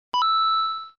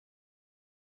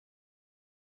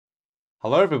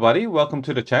Hello everybody, welcome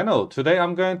to the channel. Today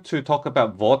I'm going to talk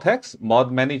about Vortex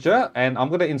Mod Manager and I'm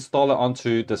going to install it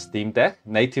onto the Steam Deck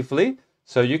natively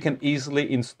so you can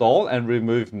easily install and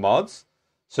remove mods.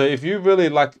 So if you really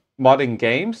like modding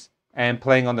games and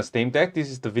playing on the Steam Deck, this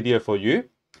is the video for you.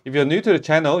 If you're new to the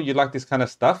channel, you like this kind of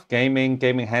stuff, gaming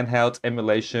handhelds,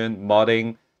 emulation,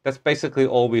 modding, that's basically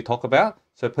all we talk about.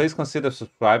 So please consider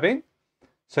subscribing.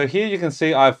 So here you can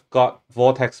see I've got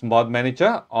Vortex Mod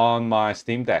Manager on my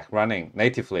Steam Deck running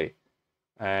natively.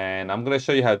 And I'm going to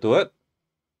show you how to do it.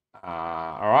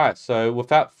 Alright, so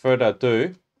without further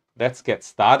ado, let's get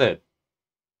started.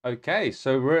 Okay,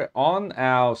 so we're on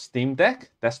our Steam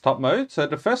Deck desktop mode. So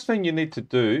the first thing you need to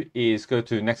do is go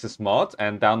to Nexus Mods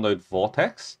and download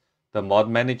Vortex, the mod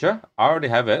manager. I already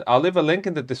have it. I'll leave a link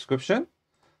in the description.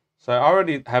 So I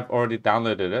already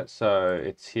downloaded it. So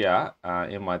it's here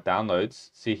in my downloads.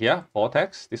 See here,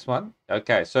 Vortex, this one.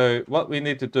 Okay, so what we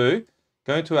need to do,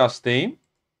 go into our Steam.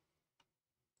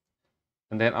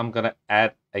 And then I'm going to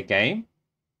add a game.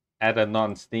 Add a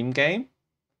non-Steam game.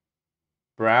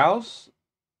 Browse.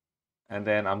 And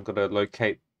then I'm going to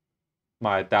locate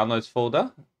my downloads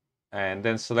folder. And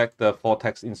then select the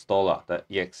Vortex installer, the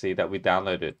exe that we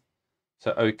downloaded.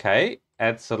 So okay,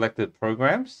 add selected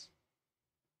programs.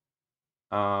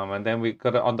 And then we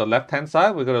got it on the left-hand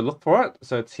side. We're going to look for it.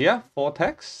 So it's here,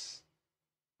 Vortex.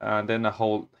 And then a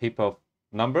whole heap of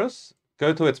numbers.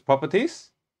 Go to its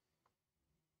properties,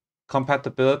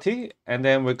 compatibility, and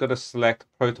then we're going to select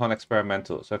Proton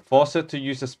Experimental. So force it to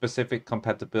use a specific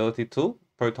compatibility tool,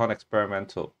 Proton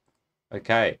Experimental.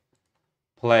 Okay,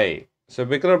 play. So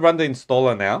we're going to run the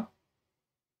installer now.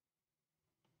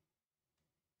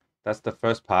 That's the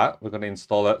first part. We're going to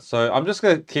install it. So I'm just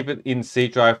going to keep it in C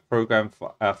drive program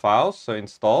files. So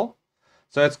install.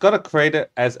 So it's got to create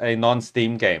it as a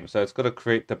non-Steam game. So it's got to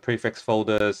create the prefix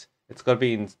folders. It's got to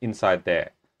be inside there.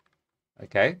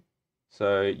 Okay.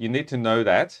 So you need to know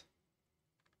that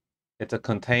it's a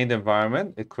contained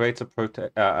environment. It creates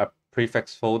a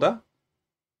prefix folder.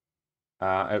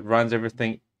 It runs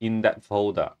everything in that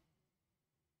folder.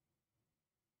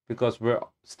 Because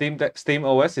Steam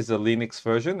OS is a Linux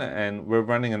version and we're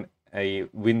running a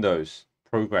Windows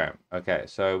program. Okay,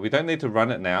 so we don't need to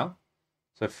run it now.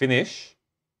 So finish.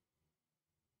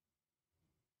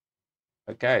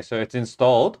 Okay, so it's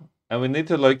installed and we need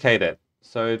to locate it.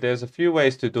 So there's a few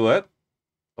ways to do it,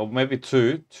 or maybe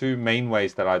two main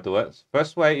ways that I do it.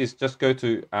 First way is just go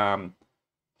to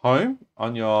home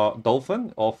on your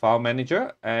Dolphin or file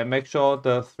manager and make sure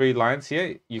the three lines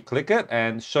here, you click it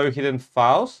and show hidden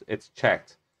files, it's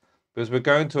checked. Because we're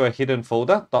going to a hidden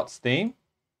folder, .steam,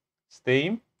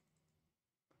 Steam,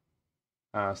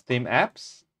 Steam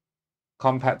apps,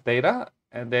 compat data,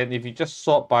 and then if you just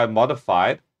sort by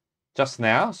modified just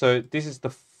now, so this is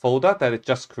the folder that it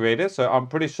just created. So I'm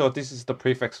pretty sure this is the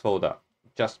prefix folder,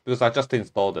 just because I just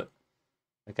installed it.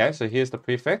 Okay, so here's the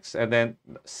prefix and then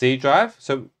C drive.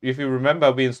 So if you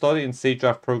remember, we installed it in C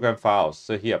drive program files.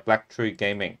 So here, Black Tree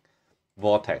Gaming,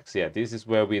 Vortex. Yeah, this is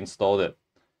where we installed it.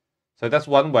 So that's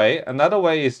one way. Another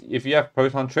way is if you have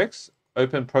Proton Tricks,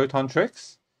 open Proton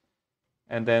Tricks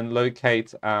and then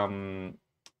locate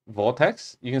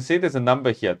Vortex. You can see there's a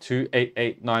number here,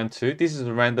 28892. This is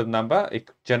a random number. It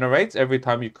generates every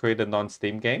time you create a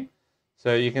non-Steam game.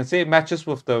 So you can see it matches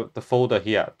with the folder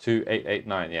here,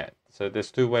 2889. Yeah. So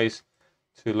there's two ways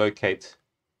to locate.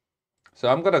 So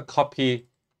I'm going to copy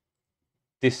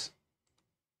this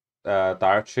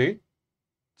directory.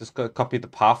 Just going to copy the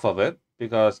path of it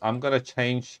because I'm going to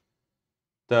change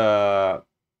the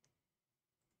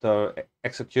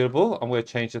executable. I'm going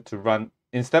to change it to run.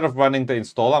 Instead of running the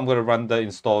installer, I'm going to run the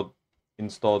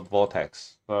installed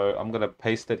Vortex. So I'm going to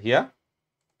paste it here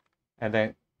and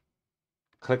then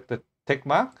click the tick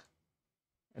mark.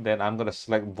 And then I'm going to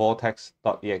select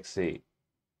vortex.exe.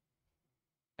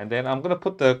 And then I'm going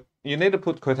to put you need to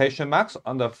put quotation marks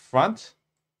on the front,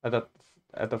 at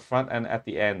the front and at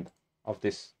the end of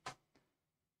this.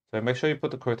 So make sure you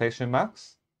put the quotation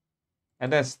marks.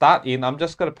 And then start in, I'm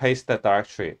just going to paste that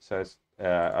directory. So it's,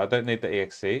 I don't need the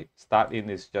exe. Start in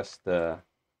is just did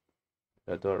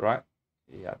I do it right?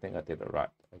 Yeah, I think I did it right.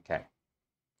 Okay.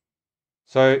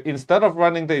 So instead of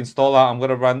running the installer, I'm going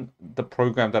to run the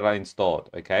program that I installed.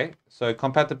 Okay. So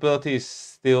compatibility is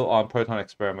still on Proton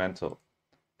Experimental.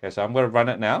 Okay. So I'm going to run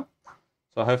it now.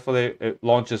 So hopefully it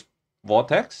launches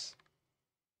Vortex,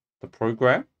 the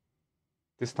program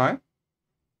this time.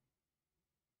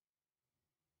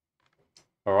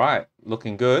 All right.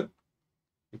 Looking good.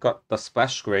 You've got the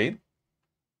splash screen.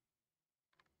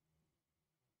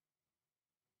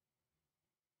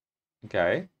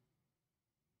 Okay.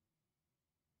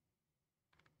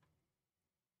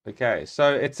 Okay,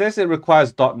 so it says it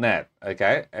requires .NET.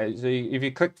 Okay, so if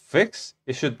you click Fix,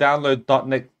 it should download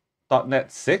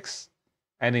 .NET 6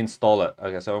 and install it.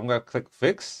 Okay, so I'm going to click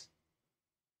Fix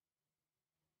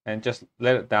and just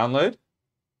let it download.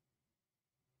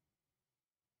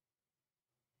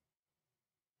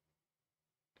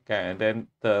 Okay, and then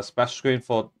the splash screen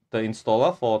for the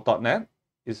installer for .NET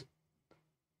is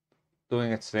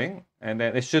doing its thing, and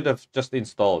then it should have just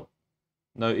installed.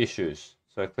 No issues.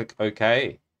 So click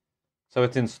OK. So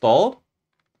it's installed.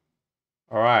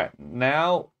 All right,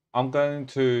 now I'm going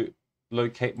to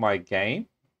locate my game.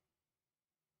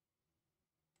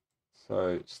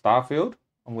 So Starfield,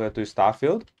 I'm going to do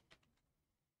Starfield.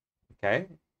 Okay,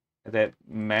 and then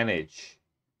manage.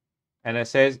 And it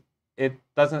says it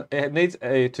needs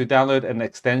to download an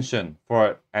extension for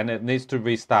it, and it needs to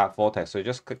restart Vortex. So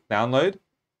just click download.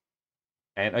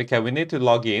 And okay, we need to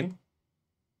log in.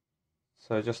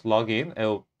 So just log in.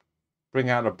 It'll bring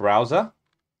out a browser.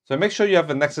 So make sure you have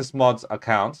a Nexus Mods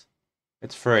account.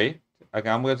 It's free. Okay,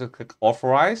 I'm going to click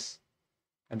authorize.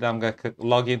 And then I'm going to click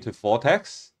log into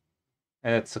Vortex.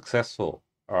 And it's successful.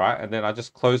 All right. And then I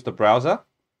just close the browser.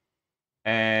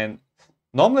 And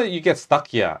normally you get stuck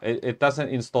here. It doesn't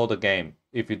install the game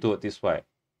if you do it this way.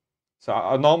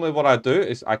 So normally what I do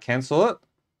is I cancel it.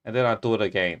 And then I do it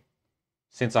again.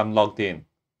 Since I'm logged in.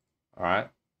 All right.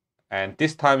 And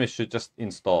this time it should just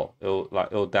install. It'll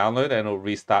download and it'll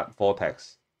restart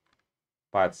Vortex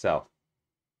by itself.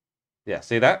 Yeah,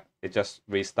 see that? It just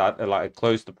restarted, it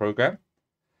closed the program.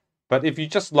 But if you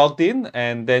just logged in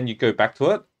and then you go back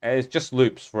to it, it just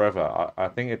loops forever. I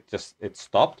think it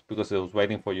stopped because it was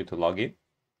waiting for you to log in.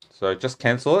 So just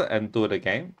cancel it and do it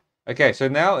again. Okay, so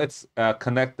now it's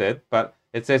connected, but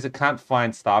it says it can't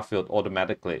find Starfield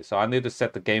automatically. So I need to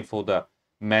set the game folder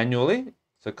manually.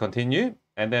 So continue,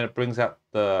 and then it brings out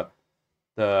the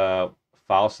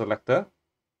file selector.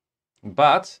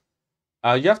 But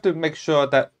you have to make sure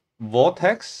that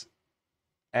Vortex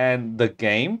and the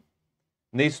game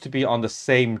needs to be on the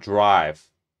same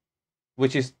drive,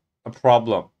 which is a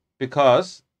problem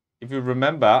because if you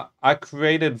remember, I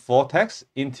created Vortex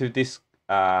into this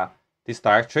this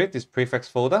directory, this prefix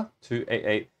folder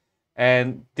 288,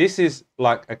 and this is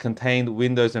like a contained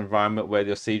Windows environment where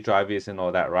your C drive is and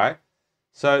all that, right?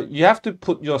 So you have to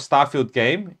put your Starfield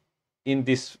game in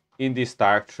this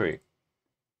directory.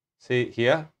 See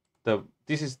here,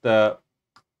 this is the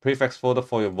prefix folder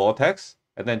for your Vortex,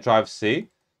 and then drive C.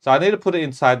 So I need to put it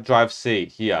inside drive C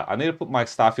here. I need to put my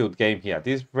Starfield game here.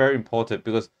 This is very important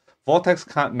because Vortex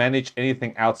can't manage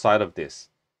anything outside of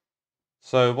this.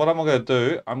 So what I'm going to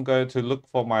do, I'm going to look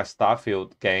for my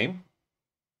Starfield game.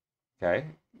 Okay,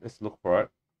 let's look for it.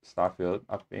 Starfield,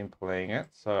 I've been playing it.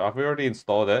 So I've already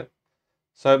installed it.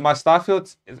 So my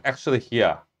Starfield is actually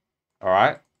here. All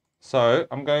right. So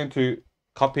I'm going to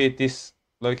copy this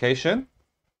location.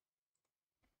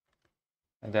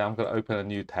 And then I'm going to open a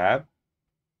new tab.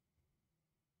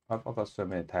 I've got so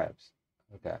many tabs.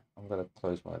 Okay, I'm going to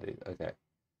close one of these. Okay.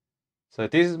 So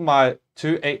this is my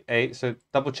 288. So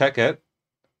double check it.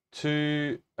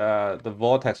 To the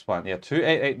Vortex one. Yeah,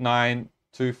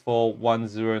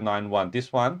 2889241091.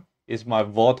 This one is my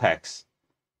Vortex.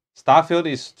 Starfield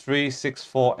is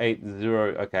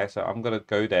 36480. Okay, so I'm going to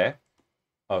go there.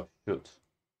 Oh, shoot.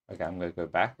 Okay, I'm going to go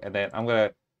back. And then I'm going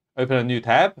to open a new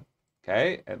tab.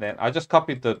 Okay, and then I just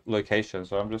copied the location.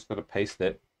 So I'm just going to paste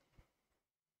it.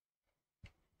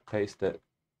 Paste it.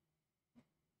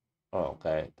 Oh,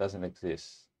 okay, it doesn't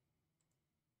exist.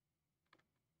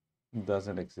 It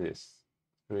doesn't exist.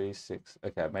 36.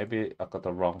 Okay, maybe I got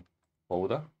the wrong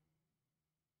folder.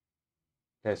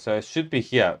 Okay, so it should be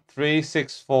here.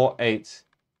 3648.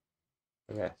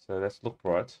 Okay, so let's look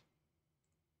for it.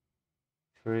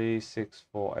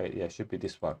 3648. Yeah, it should be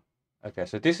this one. Okay,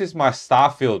 so this is my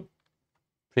Starfield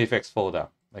prefix folder.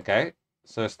 Okay,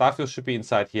 so Starfield should be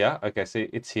inside here. Okay, see,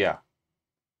 it's here.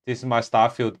 This is my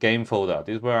Starfield game folder.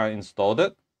 This is where I installed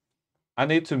it. I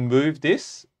need to move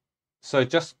this. So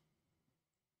just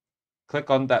click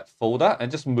on that folder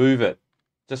and just move it.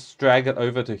 Just drag it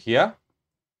over to here.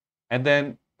 And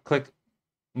then click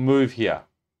move here.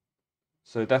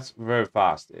 So that's very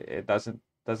fast. It doesn't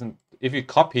if you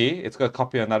copy, it's going to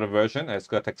copy another version and it's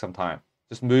going to take some time.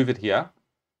 Just move it here.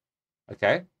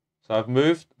 Okay. So I've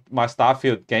moved my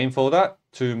Starfield game folder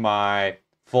to my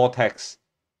Vortex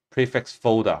prefix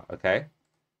folder. Okay.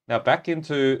 Now back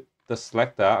into the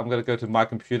selector, I'm going to go to my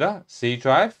computer, C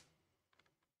drive.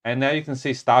 And now you can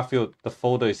see Starfield, the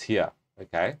folder is here.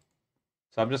 Okay.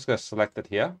 So I'm just going to select it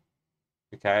here.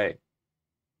 Okay.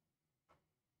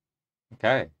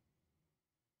 Okay.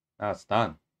 Now it's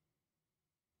done.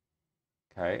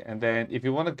 Okay. And then if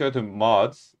you want to go to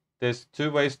mods, there's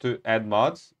two ways to add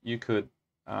mods. You could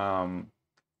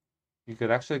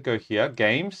actually go here,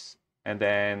 games, and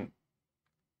then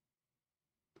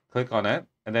click on it,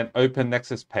 and then open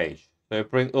Nexus page. So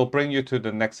it'll bring you to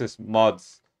the Nexus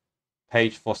mods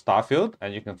page for Starfield,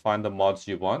 and you can find the mods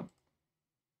you want.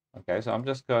 Okay, so I'm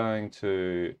just going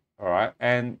to, all right,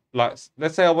 and like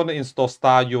let's say I want to install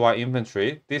Star UI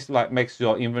inventory. This like makes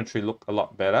your inventory look a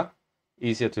lot better,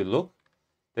 easier to look.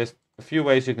 There's a few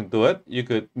ways you can do it. You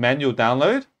could manual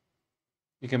download.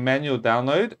 You can manual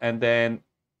download, and then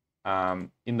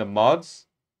in the mods,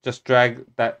 just drag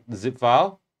that zip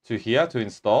file to here to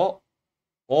install.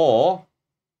 Or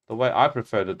the way I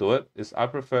prefer to do it is I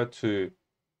prefer to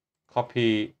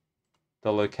copy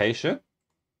the location,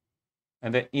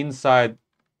 and then inside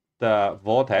the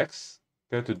Vortex,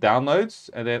 go to downloads,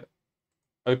 and then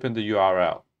open the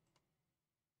URL.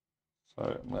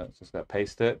 So let's just go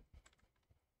paste it.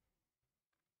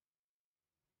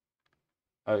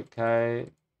 Okay.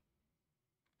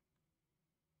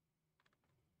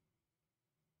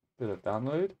 Do the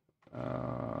download.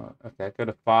 Okay, go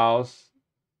to files,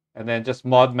 and then just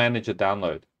mod manager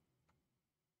download.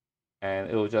 And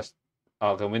it will just,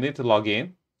 okay, we need to log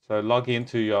in. So log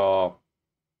into your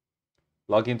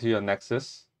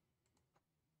Nexus.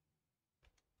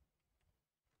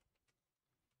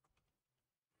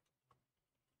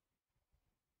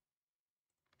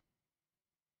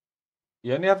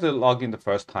 You only have to log in the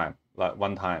first time, like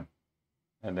one time,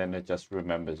 and then it just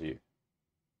remembers you.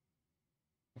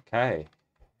 Okay.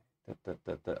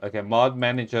 Okay, mod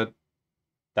manager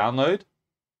download.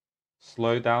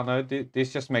 Slow download.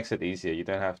 This just makes it easier. You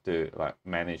don't have to like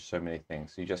manage so many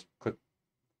things. You just click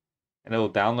and it will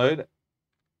download.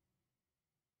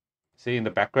 See in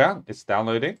the background, it's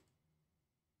downloading.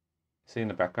 See in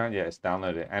the background, yeah, it's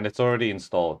downloading and it's already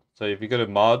installed. So if you go to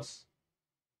mods,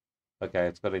 okay,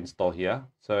 it's got to install here.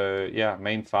 So yeah,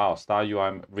 main file, star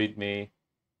UI readme,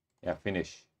 yeah,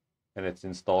 finish. And it's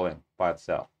installing by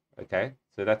itself. Okay,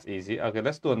 so that's easy. Okay,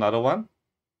 let's do another one.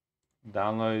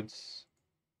 Downloads.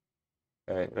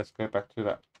 Okay, let's go back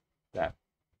to that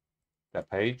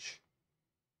page.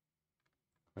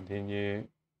 Continue.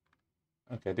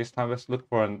 Okay, this time let's look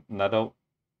for another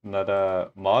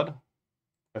mod.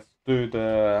 Let's do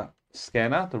the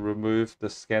scanner to remove the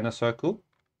scanner circle.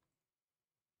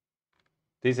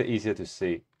 These are easier to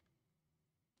see.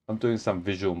 I'm doing some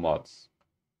visual mods.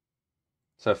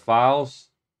 So files,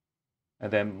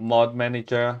 and then mod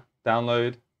manager,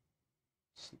 download,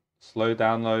 slow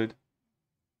download.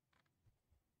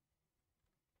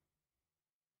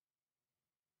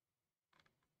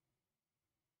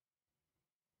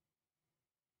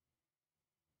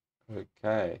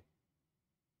 Okay.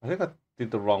 I think I did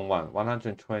the wrong one.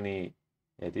 120.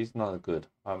 Yeah, this is not good.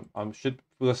 Should,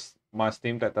 because my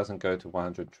Steam Deck doesn't go to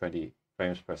 120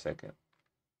 frames per second. I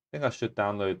think I should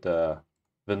download the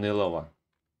vanilla one.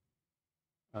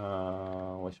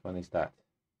 Which one is that?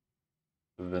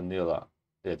 Vanilla.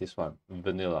 Yeah, this one.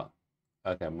 Vanilla.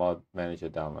 Okay, mod manager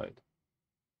download.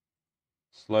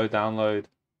 Slow download.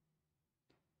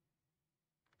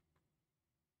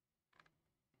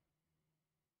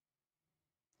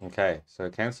 Okay, so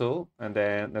cancel, and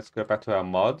then let's go back to our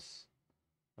mods.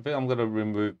 I think I'm going to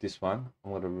remove this one.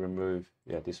 I'm going to remove,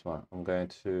 yeah, this one. I'm going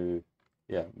to,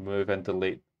 yeah, move and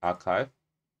delete archive.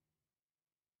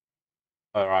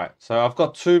 All right, so I've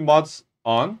got two mods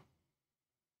on.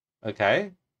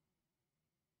 Okay.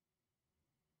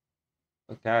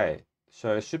 Okay,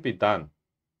 so it should be done.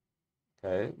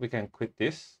 Okay, we can quit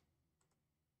this,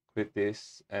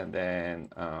 and then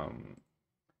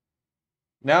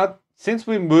now since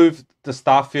we moved the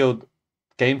Starfield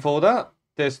game folder,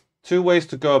 there's two ways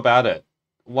to go about it.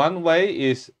 One way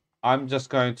is I'm just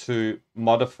going to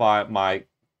modify my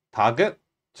target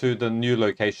to the new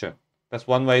location. That's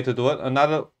one way to do it.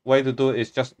 Another way to do it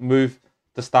is just move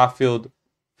the Starfield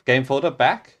game folder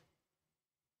back.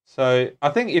 So I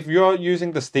think if you're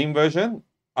using the Steam version,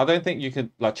 I don't think you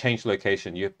can like change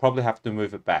location. You probably have to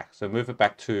move it back. So move it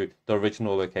back to the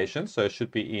original location. So it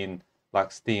should be in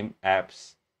like Steam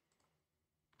apps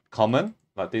common.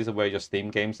 Like these are where your Steam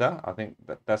games are. I think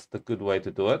that's the good way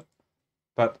to do it.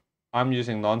 But I'm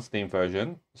using non-Steam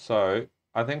version. So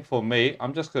I think for me,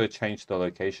 I'm just going to change the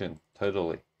location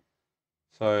totally.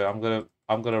 So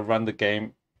I'm gonna run the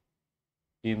game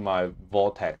in my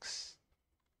Vortex.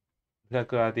 Is that a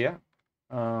good idea?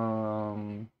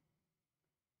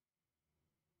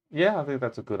 Yeah, I think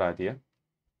that's a good idea.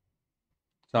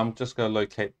 So I'm just going to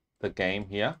locate the game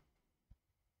here.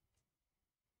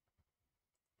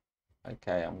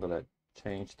 Okay, I'm going to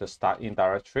change the start in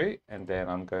directory, and then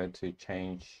I'm going to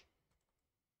change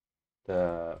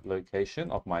the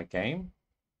location of my game.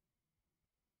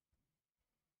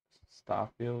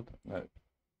 Starfield, no.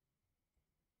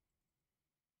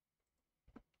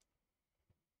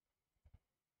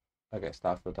 Okay,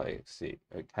 starfield.exe.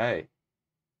 Okay.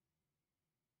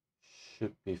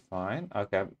 Should be fine.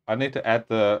 Okay, I need to add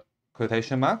the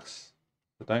quotation marks.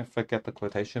 So don't forget the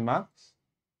quotation marks.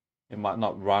 It might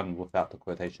not run without the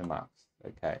quotation marks.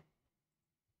 Okay.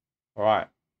 All right.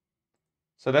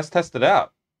 So let's test it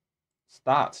out.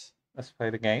 Start. Let's play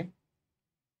the game.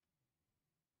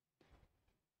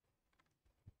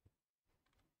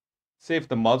 See if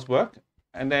the mods work.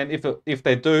 And then if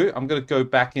they do, I'm going to go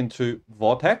back into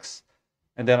Vortex.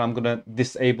 And then I'm going to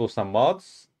disable some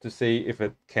mods to see if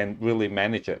it can really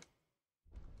manage it.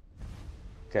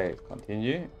 Okay,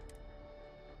 continue.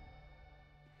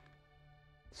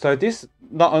 So this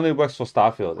not only works for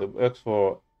Starfield, it works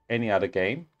for any other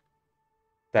game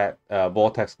that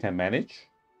Vortex can manage.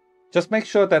 Just make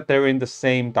sure that they're in the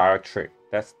same directory.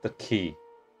 That's the key.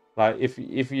 Like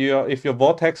if your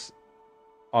Vortex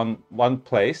on one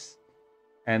place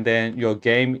and then your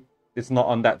game is not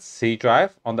on that C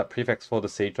drive, on that prefix for the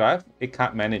C drive, it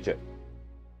can't manage it.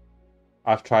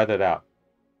 I've tried it out.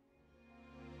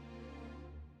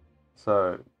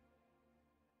 So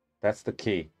that's the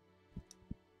key.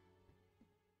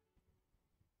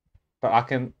 But I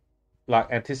can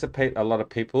like anticipate a lot of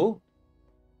people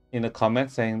in the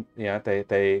comments saying, yeah,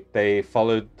 they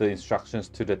followed the instructions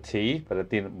to the T, but it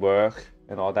didn't work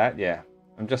and all that. Yeah,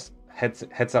 I'm just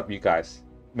heads up, you guys.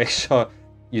 Make sure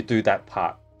you do that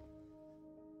part.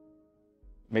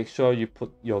 Make sure you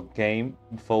put your game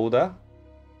folder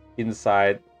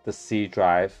inside the C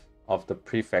drive of the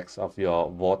prefix of your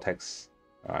Vortex.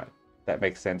 All right, that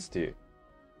makes sense to you.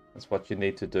 That's what you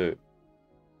need to do.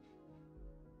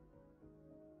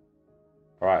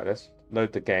 All right, let's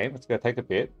load the game. It's gonna take a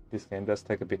bit. This game does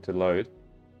take a bit to load.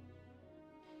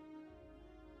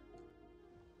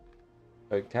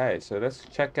 Okay, so let's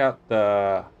check out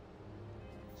the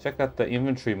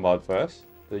inventory mod first,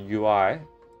 the UI.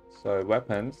 So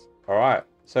weapons. All right.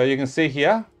 So you can see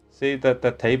here, see that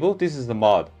the table. This is the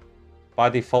mod. By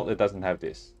default, it doesn't have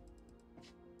this.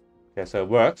 Okay, so it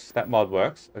works. That mod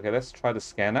works. Okay, let's try the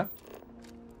scanner.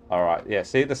 All right. Yeah,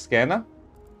 see the scanner?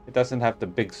 It doesn't have the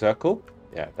big circle.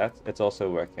 Yeah, it's also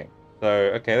working. So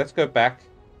okay, let's go back.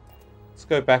 Let's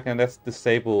go back and let's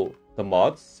disable the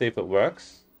mods. See if it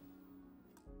works.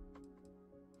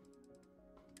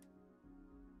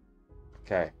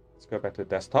 Okay, let's go back to the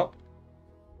desktop.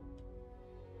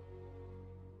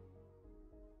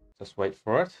 Just wait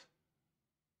for it.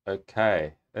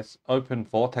 Okay, let's open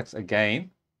Vortex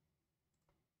again.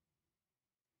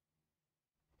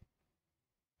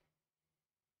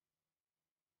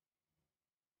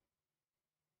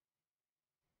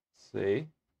 See.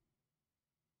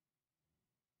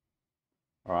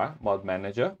 All right, Mod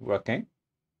Manager working.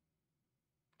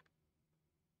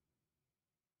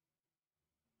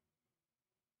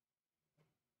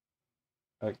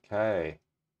 Okay,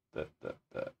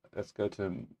 let's go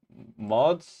to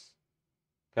mods.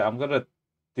 Okay, I'm gonna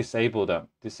disable them.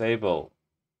 Disable.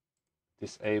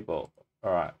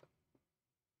 All right.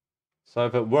 So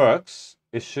if it works,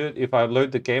 it should. If I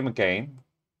load the game again,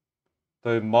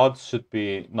 the mods should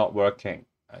be not working.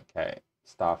 Okay,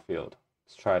 Starfield.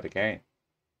 Let's try it again.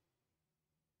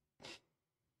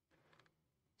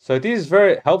 So this is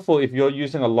very helpful if you're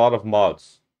using a lot of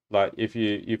mods. Like if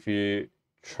you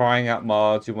trying out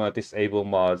mods, you want to disable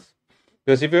mods.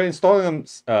 Because if you're installing them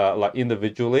like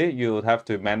individually, you'll have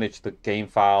to manage the game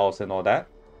files and all that.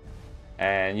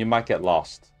 And you might get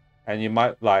lost. And you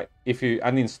might like if you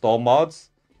uninstall mods,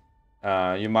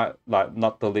 you might like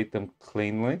not delete them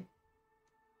cleanly.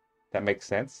 That makes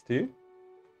sense to you?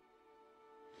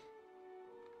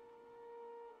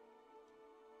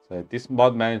 So this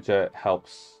mod manager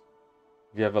helps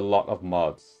if you have a lot of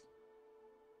mods.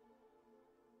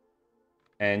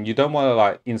 And you don't want to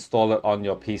like install it on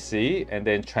your PC and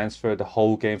then transfer the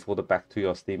whole game folder back to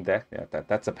your Steam Deck. Yeah,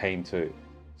 that's a pain too.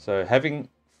 So having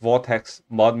Vortex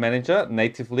Mod Manager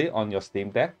natively on your Steam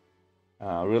Deck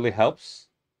really helps.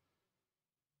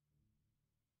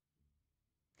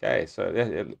 Okay,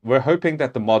 so we're hoping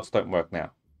that the mods don't work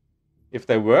now. If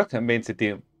they work, it means it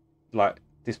didn't, like,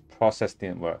 this process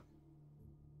didn't work.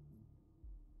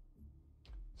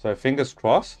 So fingers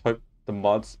crossed, hope the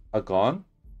mods are gone.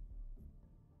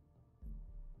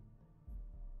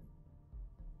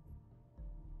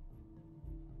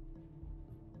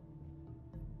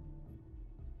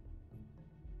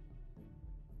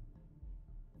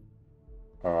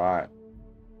 All right,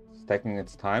 it's taking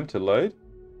its time to load,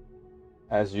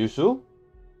 as usual.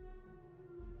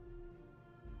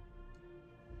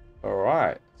 All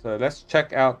right, so let's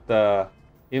check out the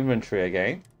inventory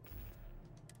again.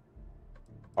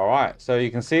 Alright, so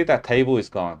you can see that table is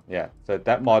gone. Yeah, so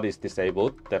that mod is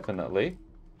disabled, definitely.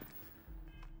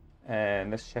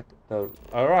 And let's check the...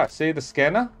 Alright, see the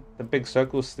scanner? The big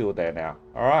circle's still there now.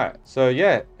 Alright, so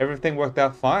yeah, everything worked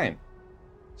out fine.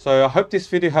 So I hope this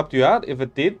video helped you out. If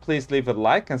it did, please leave a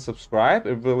like and subscribe.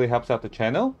 It really helps out the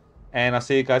channel. And I'll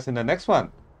see you guys in the next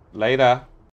one. Later.